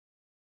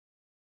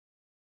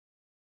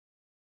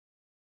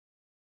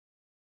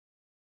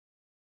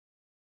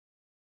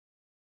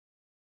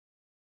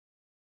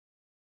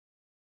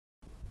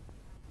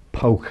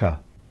poker.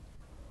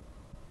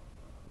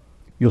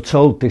 You're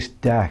told this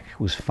deck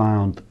was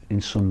found in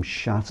some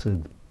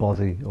shattered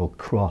body or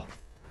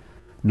croft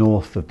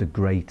north of the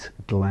Great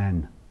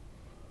Glen,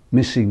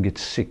 missing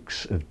its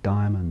 6 of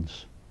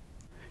diamonds,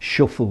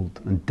 shuffled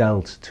and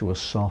dealt to a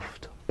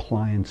soft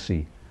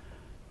pliancy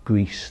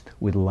greased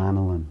with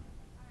lanolin.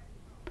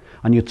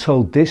 And you're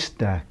told this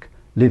deck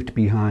lived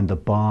behind the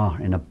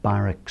bar in a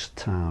barracks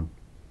town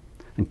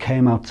and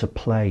came out to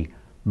play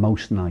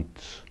most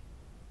nights,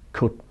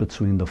 cut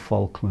between the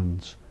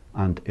Falklands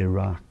and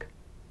Iraq,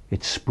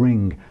 its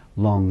spring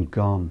long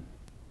gone,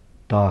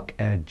 dark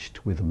edged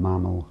with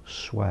mammal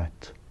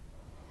sweat.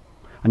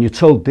 And you're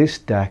told this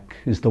deck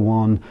is the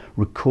one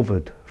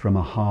recovered from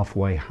a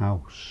halfway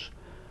house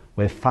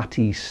where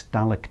fatty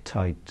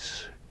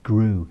stalactites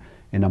grew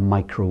in a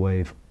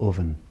microwave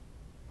oven,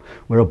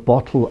 where a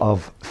bottle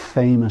of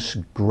famous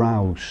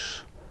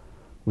grouse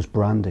was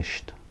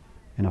brandished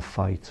in a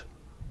fight.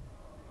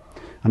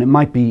 And it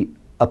might be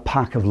a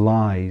pack of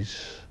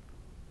lies,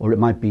 or it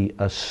might be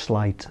a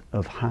sleight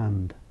of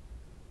hand.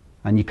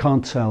 And you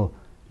can't tell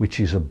which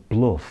is a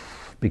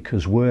bluff,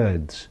 because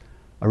words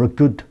are a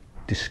good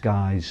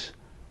disguise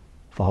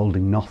for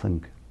holding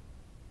nothing.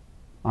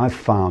 I've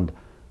found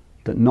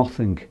that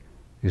nothing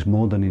is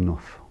more than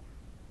enough.